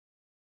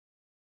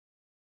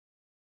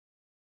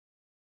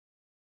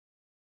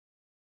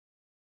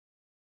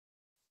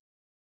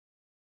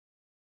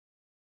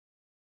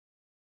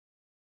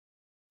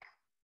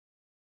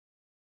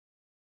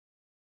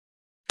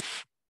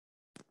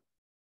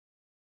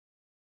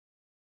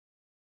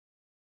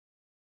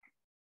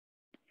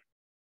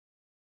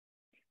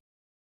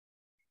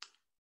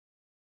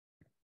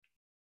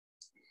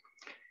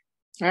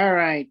All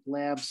right,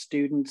 lab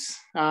students.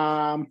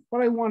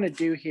 What I want to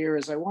do here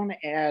is I want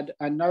to add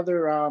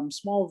another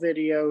small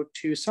video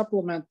to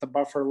supplement the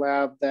buffer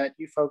lab that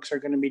you folks are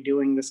going to be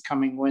doing this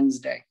coming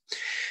Wednesday.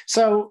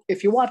 So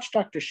if you watch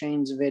Dr.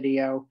 Shane's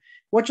video,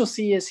 what you'll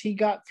see is he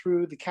got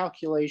through the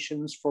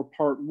calculations for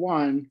part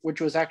one,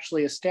 which was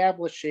actually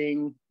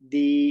establishing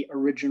the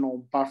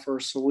original buffer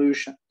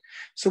solution.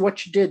 So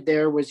what you did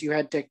there was you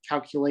had to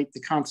calculate the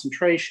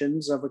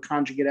concentrations of a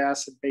conjugate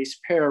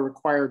acid-base pair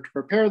required to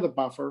prepare the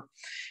buffer.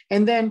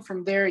 And then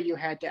from there, you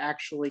had to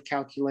actually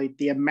calculate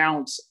the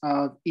amounts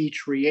of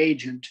each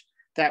reagent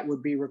that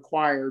would be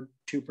required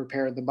to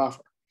prepare the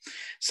buffer.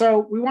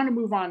 So we want to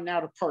move on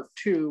now to part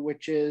two,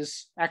 which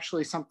is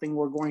actually something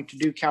we're going to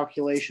do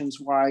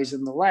calculations-wise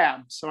in the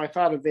lab. So I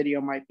thought a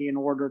video might be in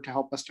order to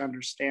help us to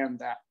understand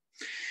that.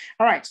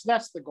 All right, so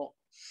that's the goal.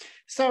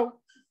 So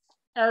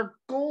our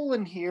goal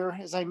in here,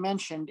 as I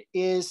mentioned,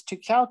 is to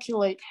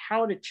calculate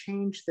how to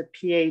change the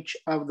pH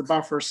of the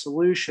buffer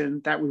solution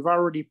that we've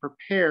already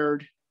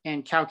prepared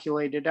and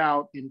calculated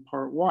out in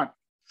part one.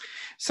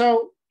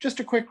 So just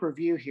a quick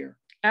review here.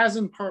 As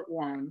in part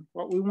one,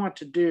 what we want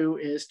to do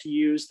is to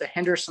use the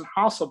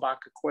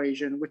Henderson-Hasselbalch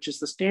equation, which is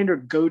the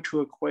standard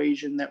go-to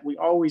equation that we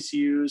always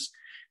use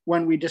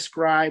when we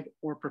describe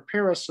or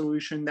prepare a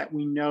solution that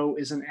we know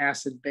is an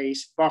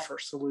acid-base buffer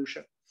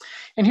solution.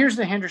 And here's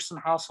the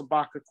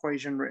Henderson-Hasselbalch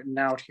equation written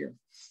out here.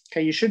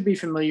 Okay, you should be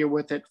familiar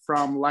with it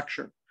from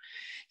lecture.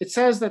 It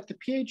says that the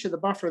pH of the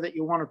buffer that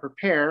you want to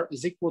prepare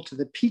is equal to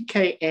the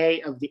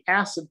pKa of the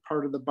acid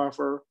part of the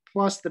buffer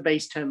plus the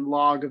base 10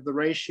 log of the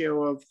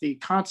ratio of the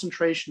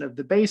concentration of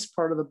the base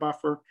part of the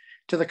buffer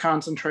to the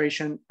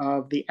concentration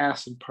of the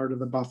acid part of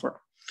the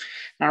buffer.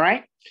 All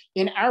right,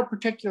 in our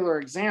particular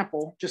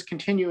example, just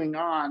continuing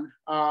on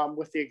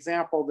with the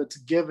example that's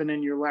given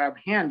in your lab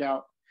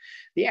handout,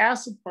 the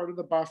acid part of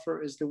the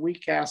buffer is the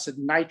weak acid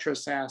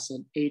nitrous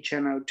acid,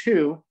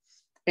 HNO2,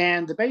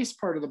 and the base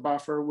part of the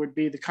buffer would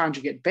be the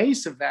conjugate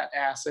base of that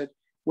acid,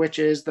 which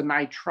is the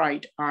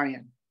nitrite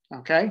ion,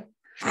 okay?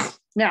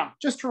 Now,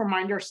 just to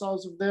remind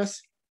ourselves of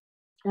this,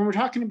 when we're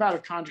talking about a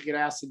conjugate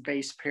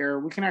acid-base pair,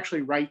 we can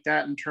actually write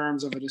that in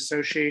terms of a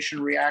dissociation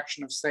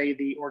reaction of, say,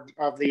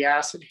 the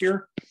acid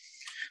here.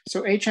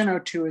 So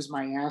HNO2 is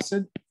my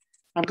acid.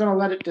 I'm going to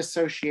let it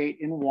dissociate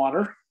in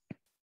water.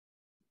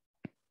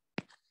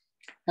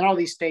 And all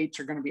these states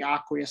are going to be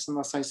aqueous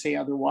unless I say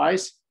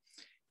otherwise.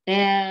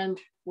 And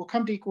we'll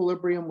come to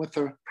equilibrium with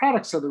the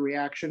products of the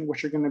reaction,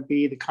 which are going to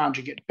be the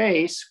conjugate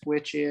base,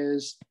 which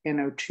is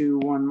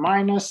NO2 1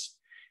 minus.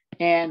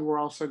 And we're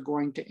also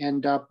going to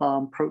end up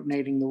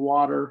protonating the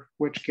water,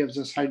 which gives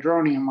us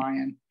hydronium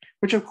ion,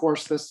 which of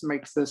course this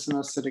makes this an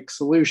acidic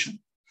solution.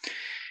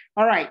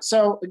 All right,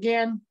 so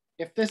again,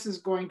 if this is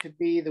going to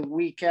be the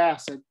weak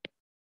acid,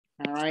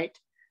 all right,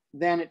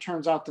 then it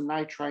turns out the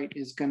nitrite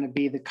is going to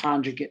be the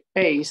conjugate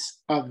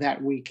base of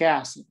that weak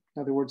acid.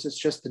 In other words, it's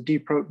just the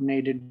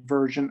deprotonated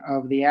version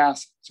of the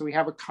acid. So we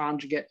have a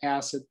conjugate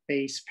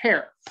acid-base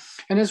pair.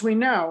 And as we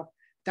know,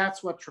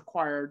 that's what's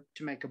required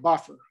to make a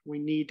buffer. We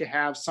need to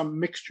have some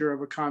mixture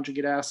of a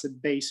conjugate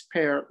acid-base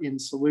pair in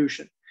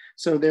solution.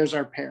 So there's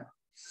our pair.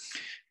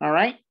 All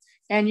right.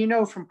 And you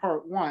know from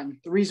part one,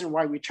 the reason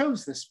why we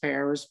chose this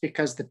pair is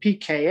because the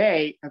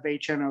pKa of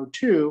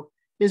HNO2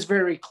 is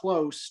very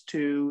close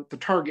to the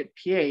target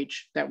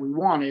pH that we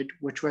wanted,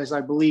 which was,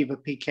 I believe, a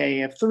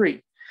pKa of 3.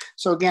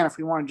 So again, if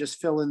we want to just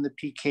fill in the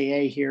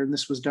pKa here, and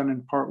this was done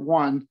in part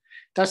one,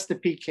 that's the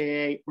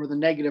pKa, or the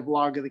negative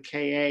log of the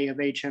Ka of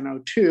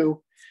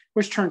HNO2,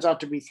 which turns out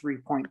to be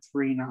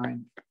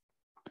 3.39.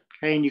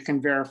 Okay, and you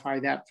can verify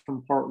that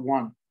from part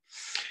one.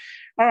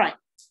 All right,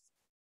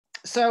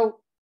 so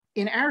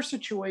in our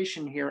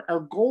situation here, our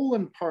goal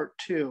in part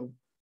two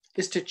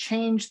is to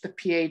change the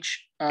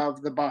pH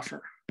of the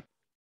buffer.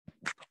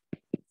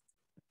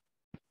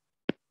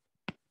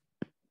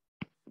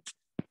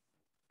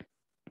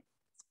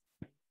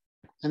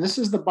 And this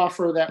is the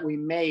buffer that we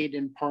made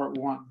in part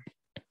one.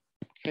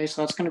 Okay,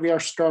 so that's going to be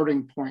our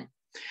starting point.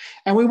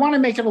 And we want to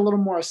make it a little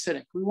more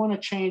acidic. We want to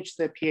change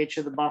the pH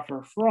of the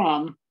buffer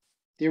from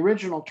the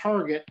original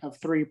target of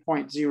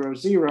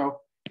 3.00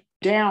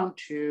 down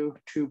to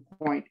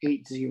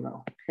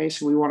 2.80. Okay,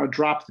 so we want to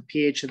drop the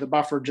pH of the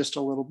buffer just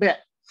a little bit.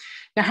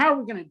 Now, how are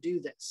we going to do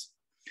this?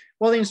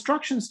 Well, the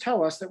instructions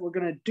tell us that we're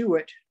going to do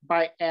it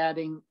by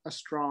adding a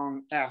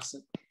strong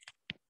acid.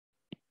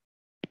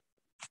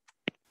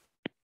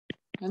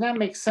 And that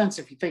makes sense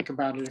if you think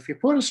about it. If you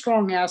put a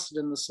strong acid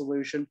in the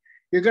solution,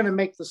 you're going to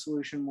make the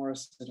solution more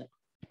acidic.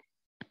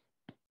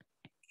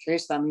 Okay,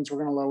 so that means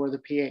we're going to lower the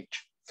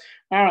pH.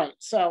 All right,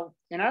 so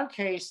in our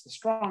case, the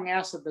strong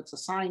acid that's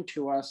assigned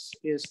to us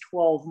is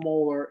 12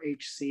 molar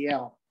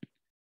HCl.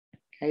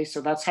 Okay, so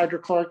that's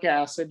hydrochloric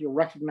acid. You'll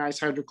recognize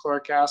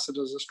hydrochloric acid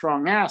as a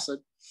strong acid.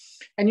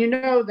 And you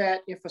know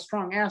that if a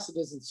strong acid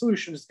is in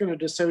solution, it's going to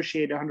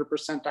dissociate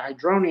 100% to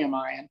hydronium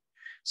ion.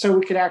 So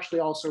we could actually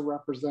also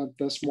represent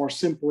this more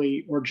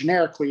simply or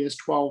generically as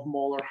 12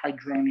 molar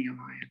hydronium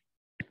ion.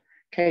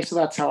 Okay, so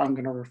that's how I'm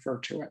going to refer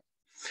to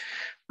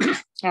it.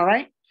 All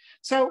right,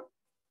 so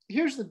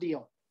here's the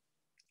deal.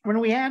 when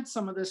we add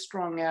some of this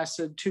strong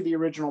acid to the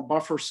original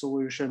buffer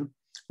solution,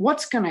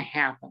 what's going to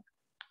happen?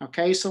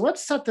 Okay, so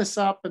let's set this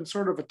up in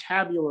sort of a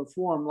tabular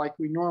form like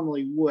we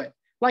normally would,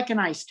 like an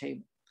ice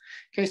table.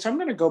 Okay, so I'm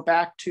going to go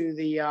back to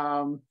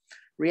the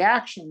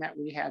reaction that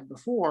we had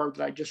before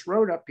that I just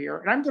wrote up here,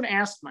 and I'm going to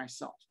ask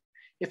myself,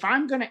 if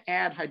I'm going to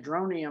add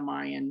hydronium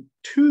ion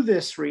to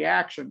this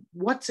reaction,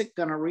 what's it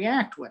going to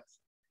react with?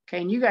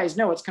 Okay, and you guys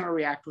know it's going to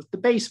react with the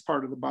base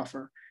part of the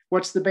buffer.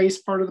 What's the base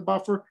part of the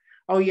buffer?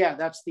 Oh yeah,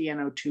 that's the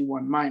NO2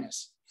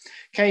 1-.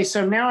 Okay,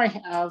 so now I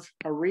have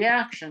a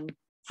reaction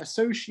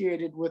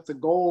associated with the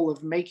goal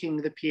of making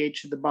the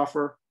pH of the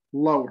buffer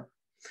lower.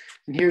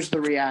 And here's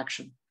the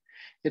reaction.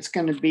 It's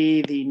going to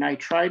be the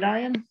nitrite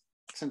ion,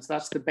 since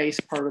that's the base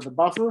part of the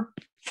buffer,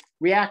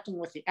 reacting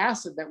with the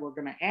acid that we're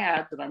going to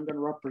add, that I'm going to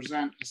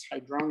represent as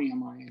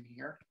hydronium ion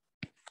here.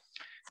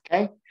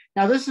 Okay,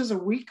 now this is a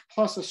weak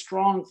plus a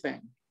strong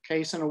thing.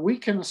 Okay, so when a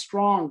weak and a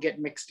strong get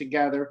mixed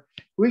together,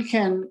 we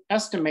can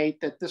estimate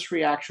that this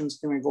reaction is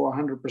going to go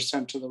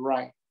 100% to the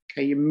right.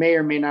 Okay, you may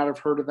or may not have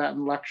heard of that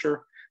in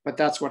lecture, but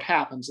that's what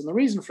happens. And the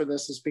reason for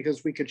this is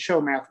because we could show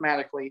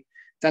mathematically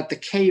that the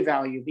K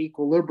value, the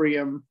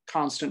equilibrium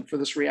constant for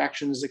this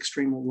reaction, is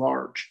extremely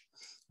large.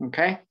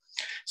 Okay,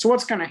 so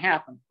what's going to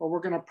happen? Well,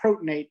 we're going to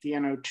protonate the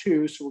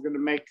NO2, so we're going to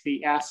make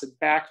the acid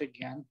back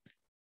again.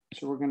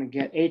 So we're going to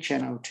get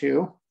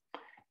HNO2,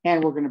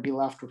 and we're going to be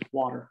left with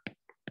water.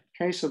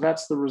 Okay, so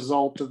that's the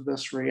result of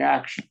this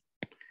reaction.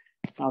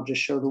 I'll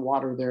just show the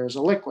water there as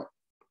a liquid.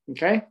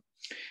 Okay, and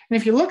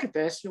if you look at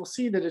this, you'll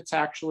see that it's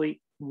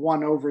actually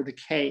 1 over the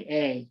Ka.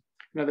 In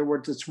other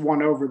words, it's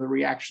 1 over the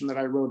reaction that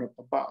I wrote up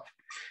above.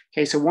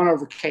 Okay, so 1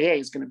 over Ka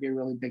is going to be a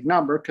really big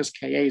number because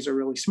Ka's are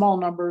really small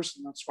numbers,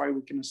 and that's why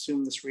we can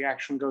assume this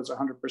reaction goes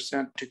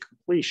 100% to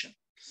completion.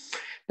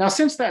 Now,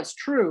 since that's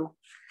true,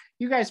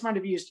 you guys might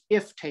have used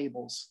if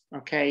tables,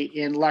 okay,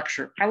 in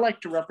lecture. I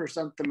like to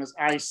represent them as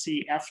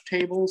ICF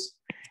tables,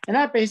 and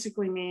that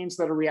basically means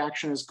that a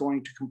reaction is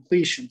going to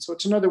completion. So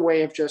it's another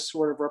way of just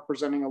sort of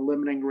representing a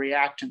limiting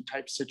reactant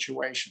type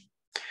situation.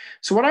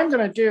 So what I'm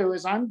going to do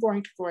is I'm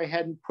going to go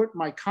ahead and put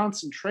my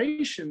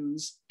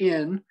concentrations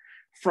in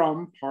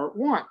from part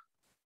 1.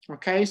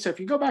 Okay, so if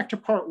you go back to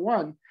part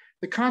 1,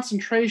 the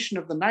concentration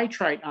of the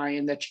nitrite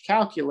ion that you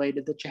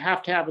calculated that you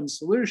have to have in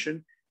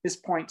solution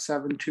is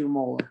 0.72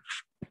 molar.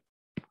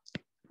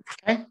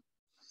 Okay,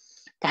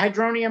 the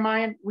hydronium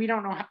ion, we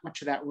don't know how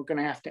much of that we're going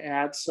to have to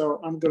add, so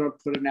I'm going to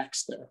put an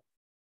X there.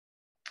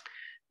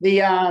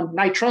 The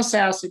nitrous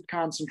acid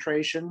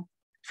concentration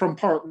from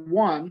part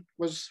 1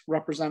 was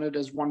represented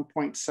as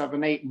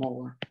 1.78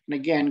 molar. And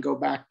again, go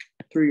back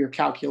through your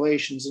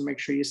calculations and make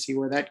sure you see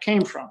where that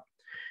came from.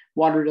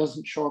 Water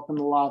doesn't show up in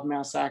the law of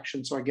mass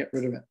action, so I get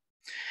rid of it.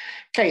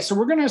 Okay, so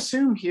we're going to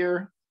assume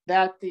here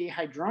that the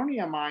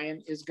hydronium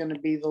ion is going to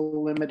be the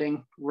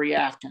limiting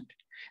reactant.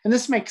 And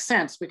this makes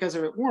sense because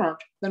if it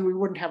weren't, then we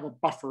wouldn't have a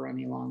buffer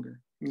any longer,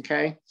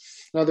 okay?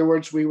 In other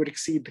words, we would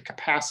exceed the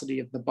capacity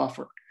of the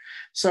buffer.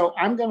 So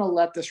I'm going to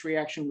let this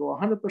reaction go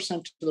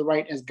 100% to the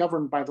right as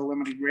governed by the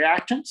limiting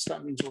reactants.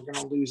 That means we're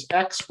going to lose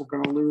X, we're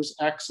going to lose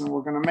X, and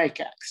we're going to make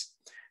X.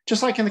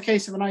 Just like in the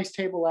case of an ice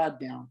table add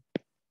down.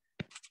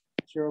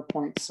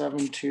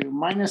 0.72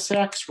 minus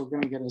X, we're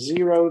going to get a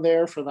 0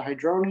 there for the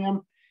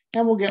hydronium,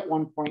 and we'll get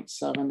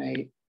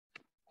 1.78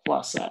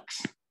 plus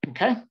X,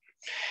 okay?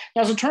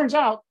 Now, as it turns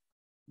out,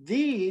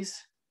 these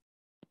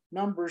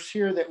numbers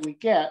here that we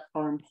get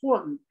are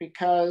important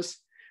because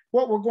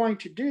what we're going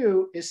to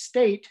do is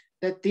state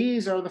that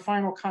these are the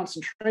final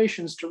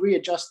concentrations to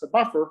readjust the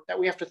buffer that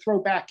we have to throw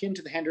back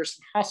into the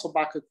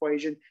Henderson-Hasselbalch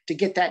equation to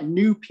get that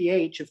new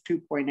pH of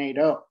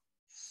 2.80.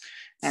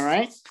 All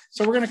right,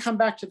 so we're going to come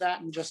back to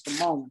that in just a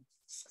moment.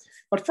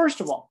 But first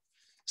of all,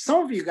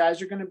 some of you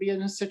guys are going to be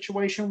in a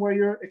situation where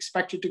you're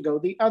expected to go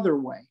the other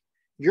way.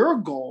 Your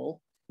goal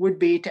would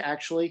be to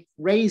actually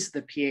raise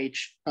the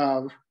pH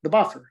of the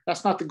buffer.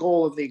 That's not the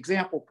goal of the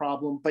example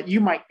problem, but you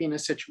might be in a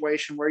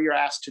situation where you're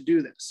asked to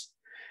do this.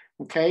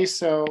 Okay,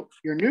 so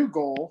your new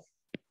goal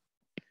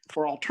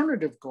or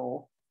alternative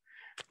goal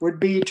would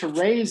be to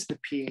raise the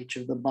pH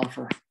of the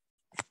buffer.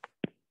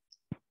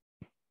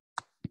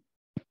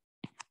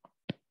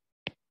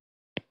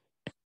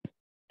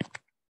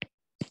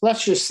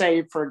 Let's just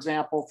say, for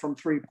example, from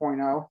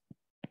 3.0,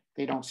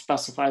 they don't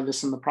specify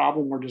this in the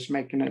problem, we're just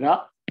making it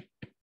up,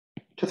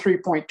 to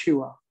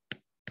 3.20.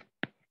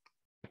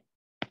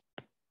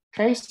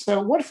 Okay,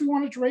 so what if we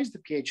wanted to raise the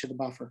pH of the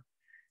buffer?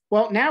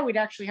 Well, now we'd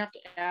actually have to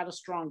add a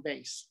strong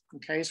base.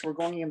 Okay, so we're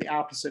going in the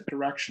opposite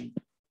direction.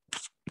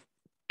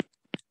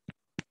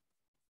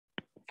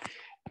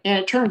 And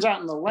it turns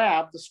out in the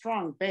lab, the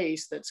strong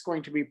base that's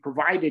going to be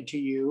provided to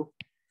you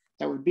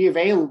that would be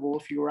available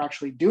if you were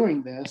actually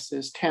doing this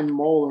is 10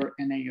 molar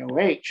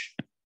NaOH,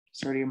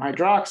 sodium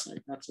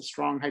hydroxide. That's a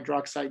strong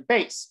hydroxide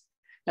base.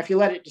 Now, if you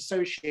let it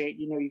dissociate,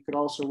 you could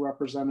also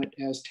represent it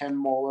as 10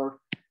 molar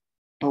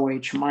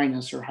OH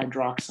minus or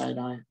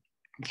hydroxide ion.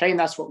 Okay, and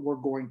that's what we're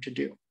going to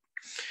do.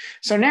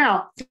 So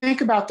now think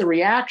about the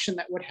reaction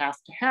that would have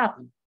to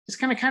happen. is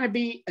going to kind of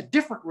be a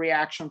different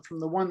reaction from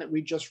the one that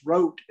we just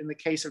wrote in the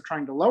case of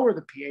trying to lower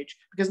the pH,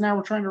 because now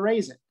we're trying to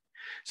raise it.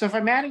 So if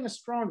I'm adding a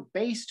strong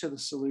base to the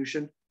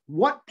solution,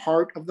 what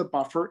part of the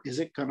buffer is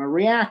it going to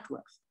react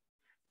with?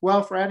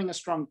 Well, if we're adding a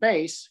strong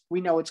base, we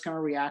know it's going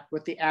to react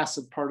with the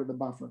acid part of the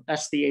buffer.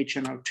 That's the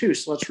HNO2.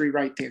 So let's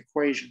rewrite the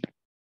equation.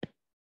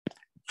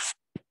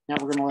 Now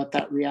we're going to let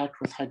that react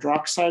with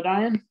hydroxide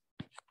ion.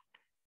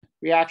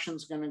 Reaction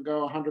is going to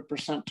go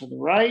 100% to the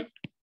right.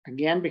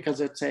 Again,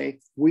 because it's a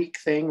weak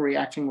thing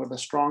reacting with a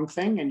strong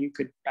thing, and you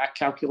could back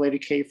calculate a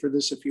K for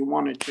this if you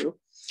wanted to.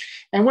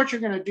 And what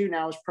you're going to do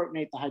now is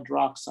protonate the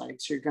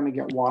hydroxide. So you're going to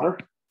get water.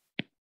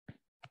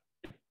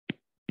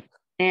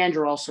 And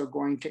you're also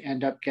going to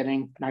end up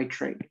getting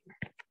nitrite,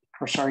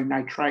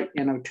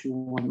 NO2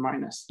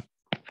 1-.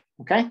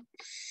 Okay?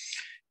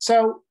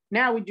 So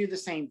now we do the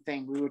same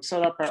thing. We would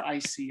set up our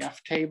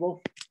ICF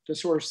table to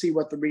sort of see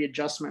what the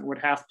readjustment would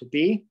have to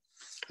be.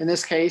 In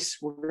this case,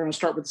 we're going to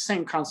start with the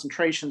same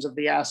concentrations of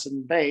the acid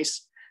and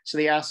base. So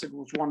the acid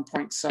was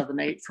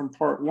 1.78 from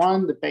part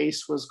 1. The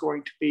base was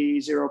going to be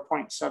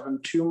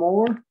 0.72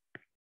 molar.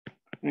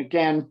 And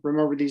again,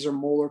 remember, these are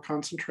molar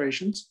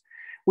concentrations.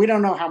 We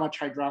don't know how much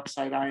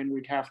hydroxide ion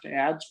we'd have to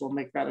add, so we'll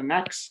make that an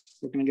X.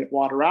 We're going to get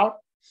water out.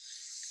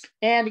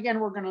 And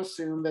again, we're going to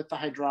assume that the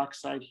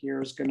hydroxide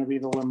here is going to be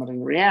the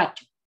limiting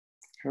reactant.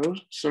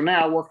 So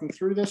now working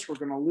through this, we're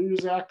going to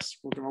lose X,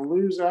 we're going to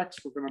lose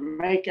X, we're going to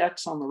make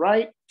X on the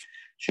right.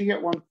 So you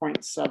get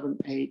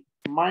 1.78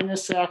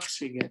 minus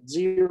X, you get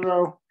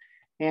 0,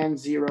 and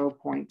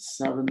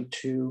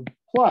 0.72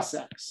 plus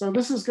X. So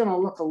this is going to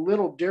look a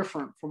little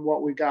different from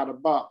what we got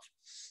above,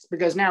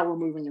 because now we're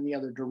moving in the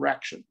other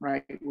direction,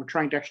 right? We're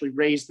trying to actually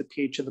raise the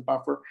pH of the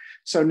buffer.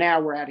 So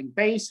now we're adding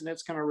base, and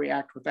it's going to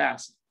react with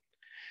acid.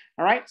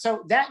 All right,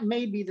 so that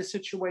may be the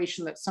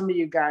situation that some of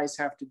you guys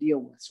have to deal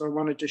with. So I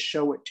wanted to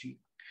show it to you.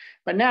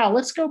 But now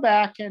let's go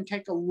back and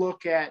take a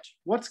look at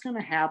what's going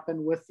to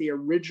happen with the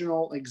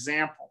original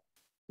example.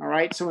 All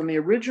right, so in the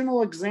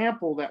original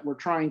example that we're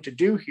trying to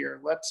do here,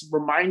 let's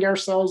remind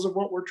ourselves of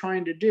what we're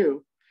trying to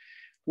do.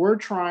 We're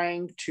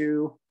trying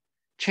to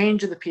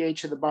change the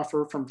pH of the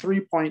buffer from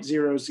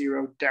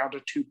 3.00 down to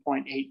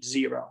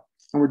 2.80.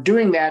 And we're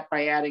doing that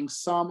by adding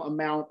some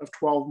amount of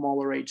 12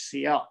 molar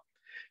HCl.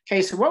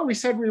 Okay, so what we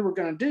said we were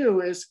going to do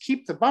is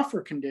keep the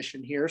buffer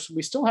condition here, so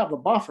we still have a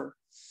buffer.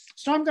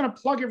 So I'm going to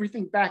plug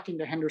everything back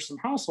into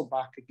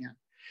Henderson-Hasselbalch again.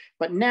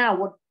 But now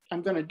what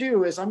I'm going to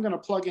do is I'm going to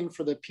plug in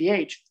for the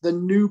pH, the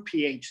new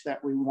pH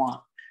that we want,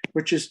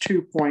 which is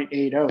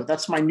 2.80.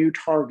 That's my new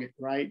target,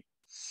 right?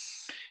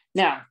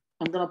 Now,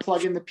 I'm going to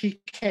plug in the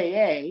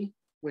pKa,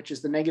 which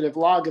is the negative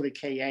log of the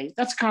Ka.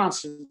 That's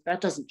constant. That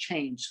doesn't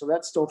change. So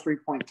that's still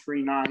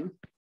 3.39.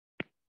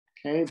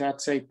 Okay,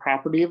 that's a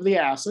property of the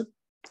acid.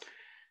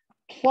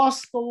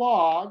 Plus the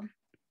log,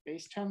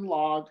 base 10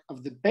 log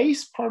of the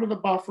base part of the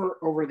buffer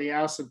over the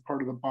acid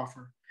part of the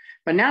buffer.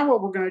 But now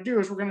what we're going to do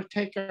is we're going to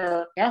take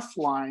our F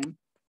line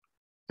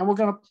and we're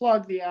going to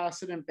plug the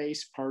acid and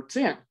base parts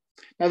in.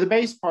 Now the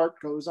base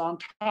part goes on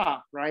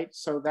top, right?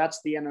 So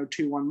that's the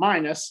NO2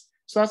 1-.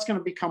 So that's going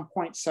to become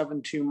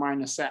 0.72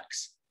 minus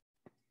X.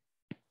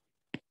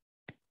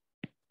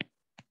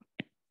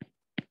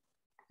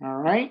 All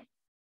right.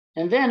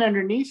 And then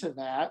underneath of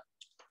that,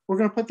 we're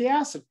going to put the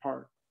acid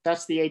part.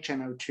 That's the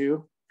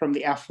HNO2 from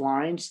the F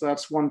line. So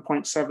that's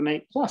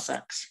 1.78 plus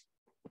X.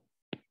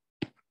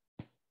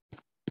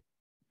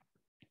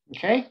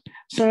 Okay,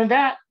 so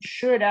that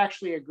should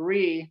actually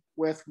agree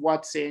with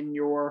what's in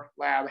your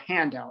lab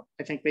handout.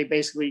 I think they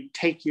basically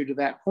take you to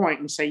that point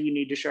and say you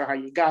need to show how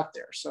you got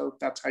there. So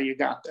that's how you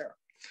got there.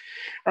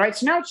 All right,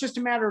 so now it's just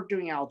a matter of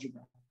doing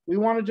algebra. We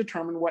want to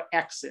determine what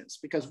X is,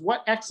 because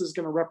what X is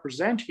going to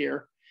represent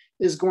here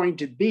is going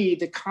to be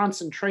the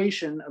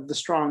concentration of the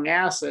strong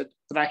acid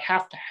that I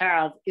have to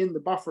have in the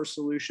buffer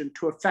solution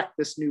to affect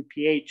this new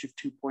pH of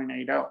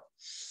 2.80.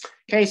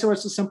 Okay, so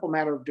it's a simple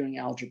matter of doing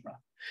algebra.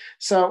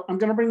 So I'm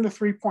going to bring the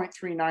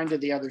 3.39 to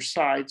the other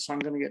side. So I'm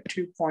going to get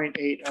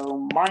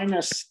 2.80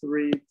 minus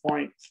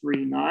 3.39.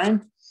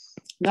 And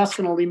that's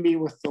going to leave me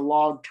with the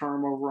log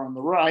term over on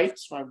the right.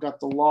 So I've got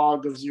the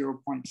log of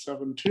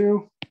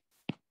 0.72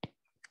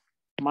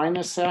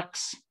 minus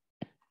X.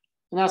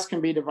 And that's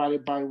going to be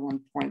divided by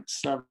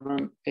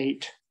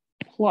 1.78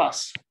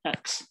 plus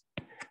X.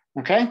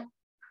 Okay.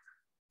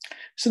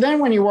 So then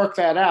when you work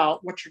that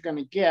out, what you're going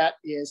to get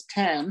is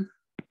 10.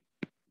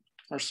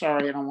 Or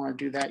sorry, I don't want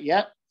to do that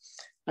yet.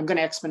 I'm going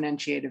to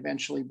exponentiate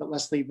eventually, but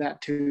let's leave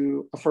that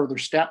to a further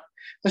step.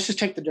 Let's just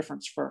take the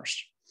difference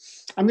first.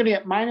 I'm going to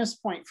get minus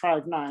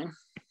 0.59.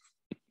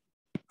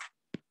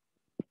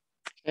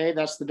 Okay,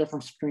 that's the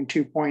difference between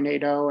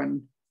 2.80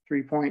 and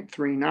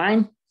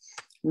 3.39.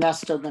 And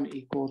that's still going to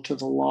equal to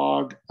the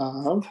log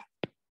of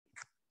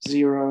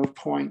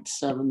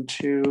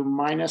 0.72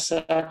 minus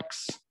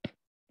X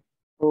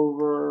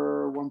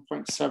over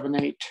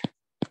 1.78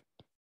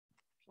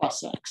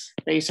 plus X,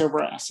 base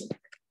over acid.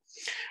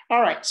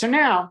 All right, so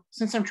now,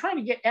 since I'm trying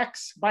to get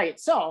X by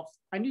itself,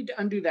 I need to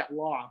undo that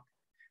log.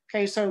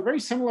 Okay, so very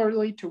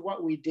similarly to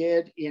what we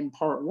did in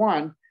part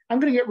 1, I'm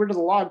going to get rid of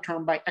the log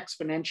term by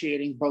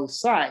exponentiating both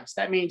sides.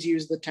 That means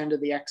use the 10 to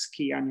the x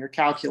key on your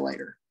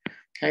calculator.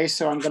 Okay,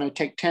 so I'm going to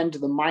take 10 to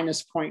the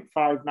minus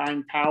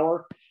 0.59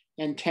 power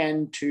and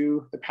 10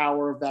 to the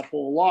power of that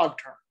whole log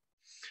term.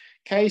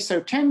 Okay, so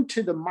 10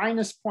 to the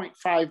minus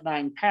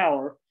 0.59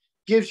 power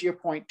gives you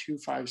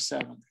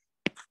 0.257.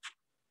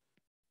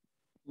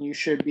 You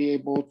should be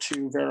able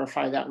to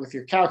verify that with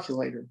your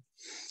calculator.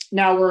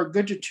 Now we're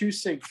good to 2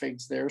 sig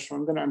figs there, so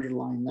I'm going to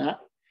underline that.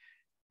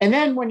 And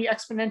then when you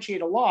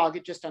exponentiate a log,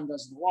 it just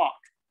undoes the log.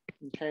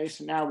 Okay,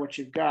 so now what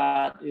you've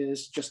got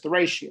is just the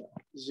ratio,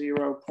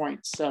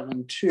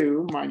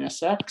 0.72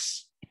 minus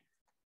x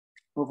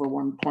over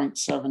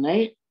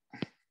 1.78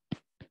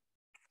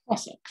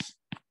 plus x.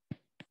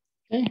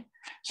 Okay,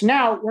 so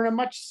now we're in a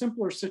much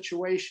simpler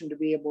situation to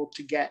be able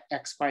to get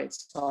x by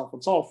itself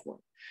and solve for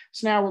it.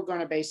 So now we're going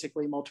to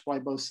basically multiply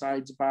both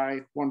sides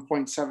by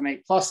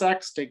 1.78 plus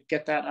x to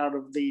get that out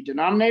of the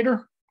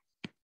denominator.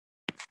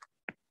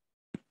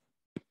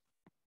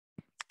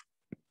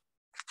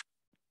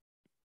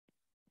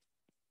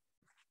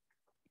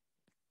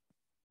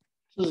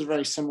 This is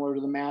very similar to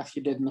the math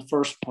you did in the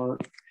first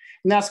part.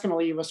 And that's going to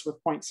leave us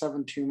with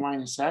 0.72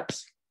 minus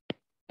x.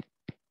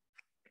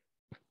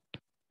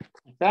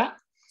 Like that.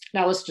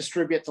 Now let's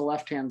distribute the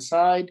left-hand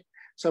side.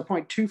 So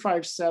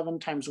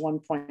 0.257 times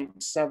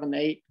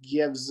 1.78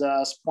 gives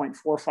us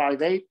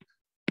 0.458.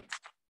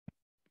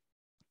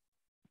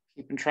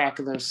 Keeping track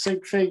of those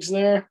sig figs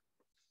there.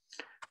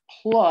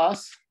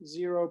 Plus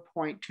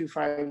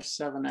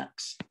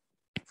 0.257x.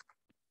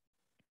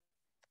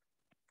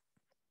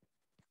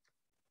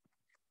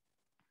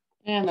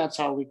 And that's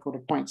all equal to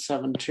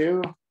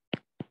 0.72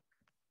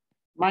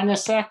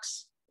 minus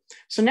x.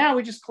 So now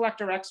we just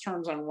collect our x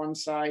terms on one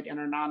side and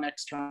our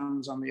non-x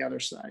terms on the other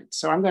side.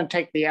 So I'm going to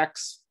take the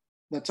x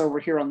that's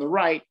over here on the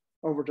right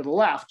over to the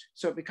left.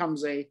 So it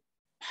becomes a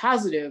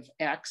positive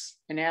x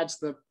and adds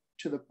to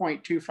the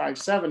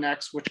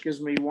 0.257x, which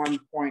gives me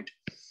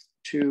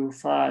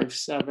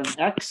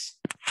 1.257x.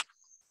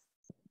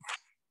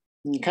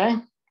 Okay.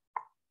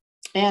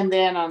 And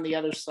then on the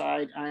other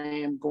side, I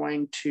am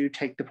going to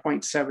take the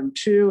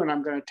 0.72 and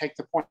I'm going to take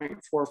the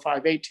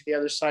 0.458 to the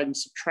other side and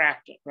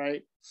subtract it,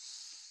 right?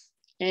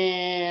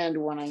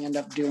 And when I end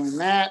up doing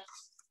that,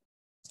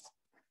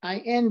 I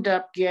end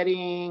up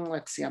getting,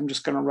 let's see, I'm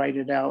just going to write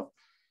it out.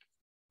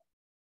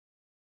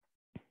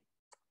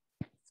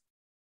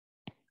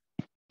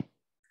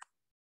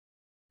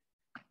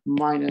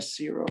 Minus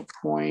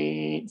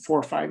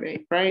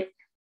 0.458, right?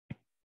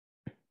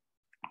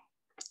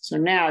 So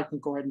now I can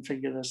go ahead and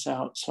figure this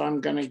out. So I'm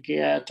going to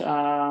get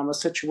a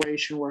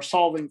situation where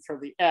solving for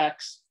the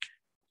x,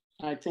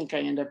 I think I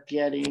end up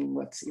getting,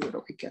 let's see, what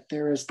do we get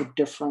there is the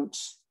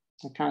difference.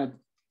 I kind of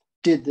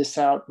did this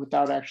out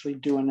without actually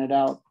doing it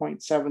out.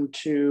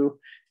 0.72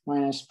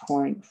 minus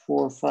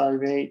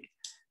 0.458.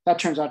 That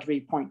turns out to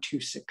be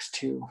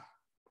 0.262.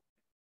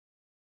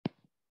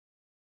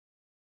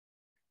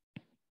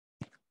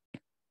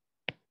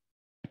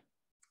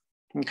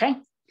 Okay,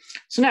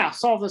 so now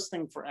solve this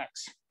thing for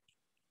x.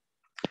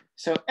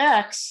 So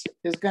x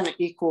is going to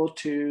equal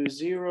to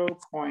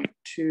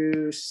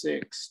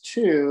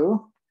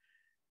 0.262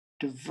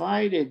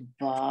 divided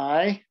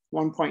by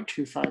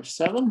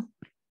 1.257.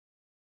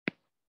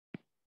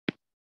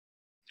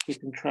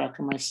 Keeping track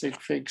of my sig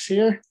figs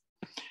here.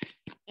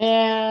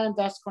 And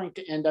that's going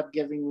to end up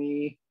giving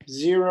me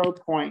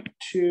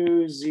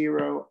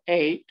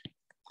 0.208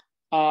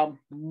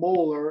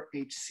 molar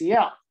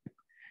HCl.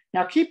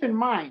 Now keep in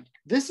mind,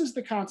 this is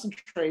the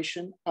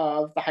concentration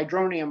of the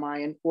hydronium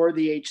ion or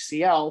the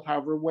HCl,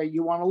 however way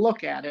you want to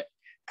look at it,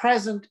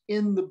 present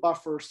in the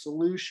buffer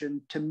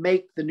solution to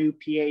make the new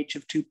pH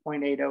of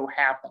 2.80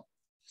 happen.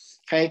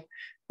 Okay,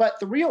 but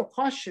the real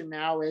question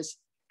now is,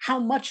 how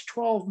much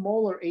 12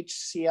 molar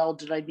HCl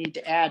did I need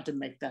to add to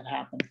make that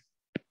happen?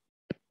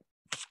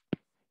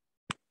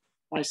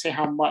 When I say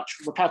how much,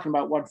 we're talking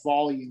about what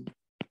volume.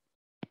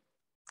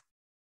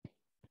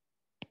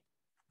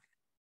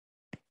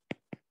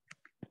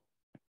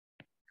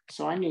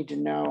 So I need to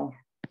know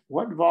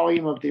what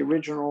volume of the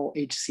original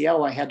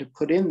HCl I had to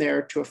put in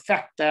there to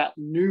affect that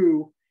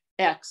new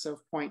X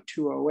of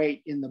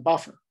 0.208 in the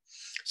buffer.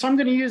 So I'm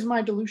going to use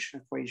my dilution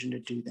equation to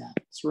do that.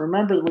 So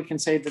remember, we can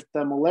say that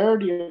the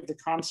molarity of the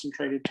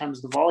concentrated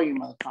times the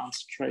volume of the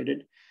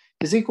concentrated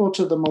is equal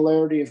to the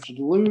molarity of the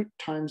dilute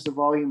times the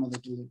volume of the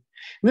dilute.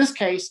 In this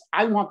case,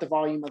 I want the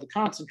volume of the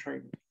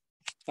concentrated.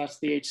 That's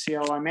the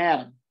HCl I'm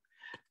adding.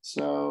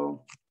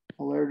 So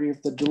molarity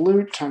of the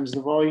dilute times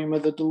the volume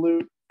of the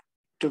dilute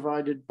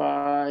divided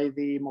by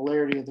the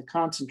molarity of the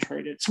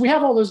concentrated. So we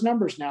have all those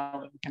numbers now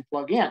that we can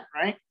plug in,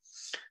 right?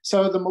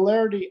 So the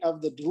molarity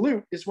of the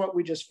dilute is what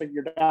we just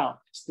figured out.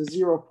 It's the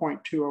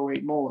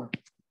 0.208 molar.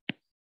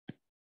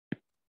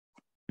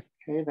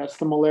 Okay, that's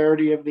the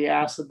molarity of the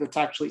acid that's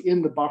actually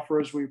in the buffer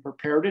as we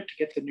prepared it to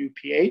get the new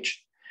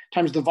pH,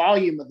 times the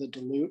volume of the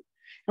dilute.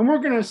 And we're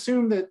going to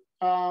assume that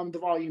the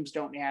volumes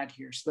don't add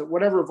here, so that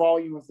whatever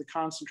volume of the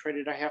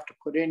concentrated I have to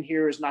put in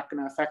here is not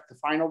going to affect the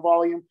final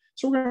volume.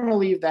 So we're going to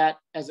leave that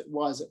as it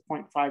was at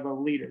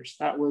 0.50 liters.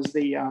 That was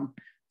the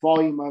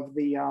volume of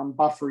the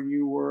buffer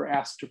you were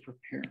asked to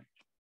prepare.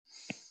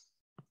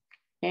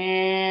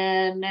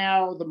 And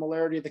now the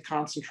molarity of the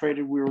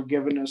concentrated we were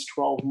given is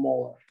 12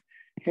 molar.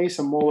 Okay,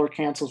 so molar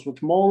cancels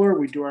with molar.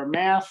 We do our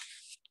math.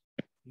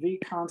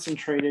 The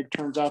concentrated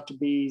turns out to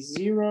be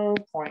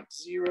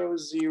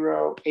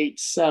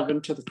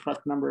 0.0087 to the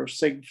correct number of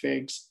sig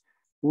figs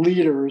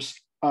liters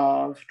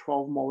of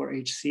 12 molar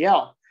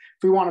HCl.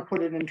 If we want to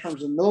put it in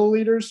terms of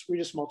milliliters, we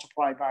just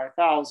multiply by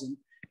 1,000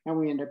 and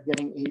we end up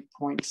getting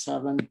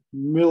 8.7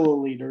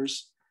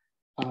 milliliters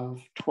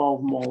of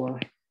 12 molar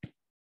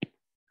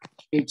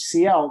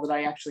HCl that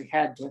I actually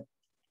had to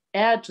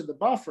add to the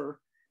buffer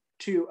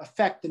to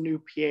affect the new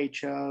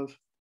pH of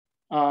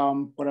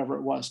whatever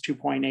it was,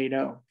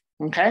 2.80.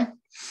 Okay,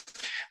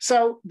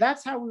 so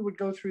that's how we would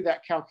go through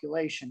that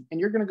calculation. And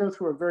you're going to go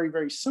through a very,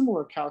 very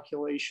similar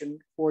calculation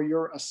for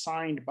your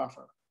assigned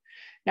buffer.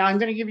 Now I'm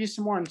going to give you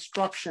some more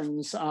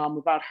instructions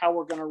about how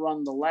we're going to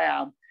run the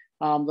lab.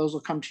 Those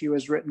will come to you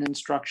as written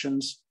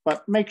instructions,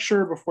 but make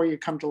sure before you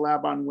come to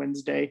lab on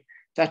Wednesday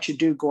that you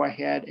do go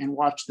ahead and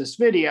watch this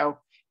video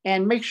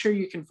and make sure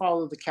you can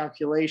follow the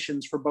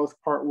calculations for both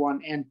part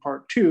 1 and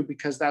part 2,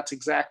 because that's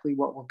exactly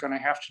what we're going to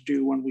have to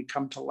do when we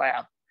come to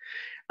lab.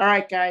 All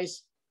right,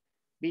 guys,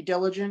 be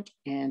diligent,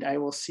 and I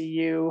will see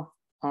you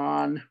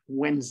on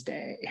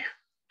Wednesday.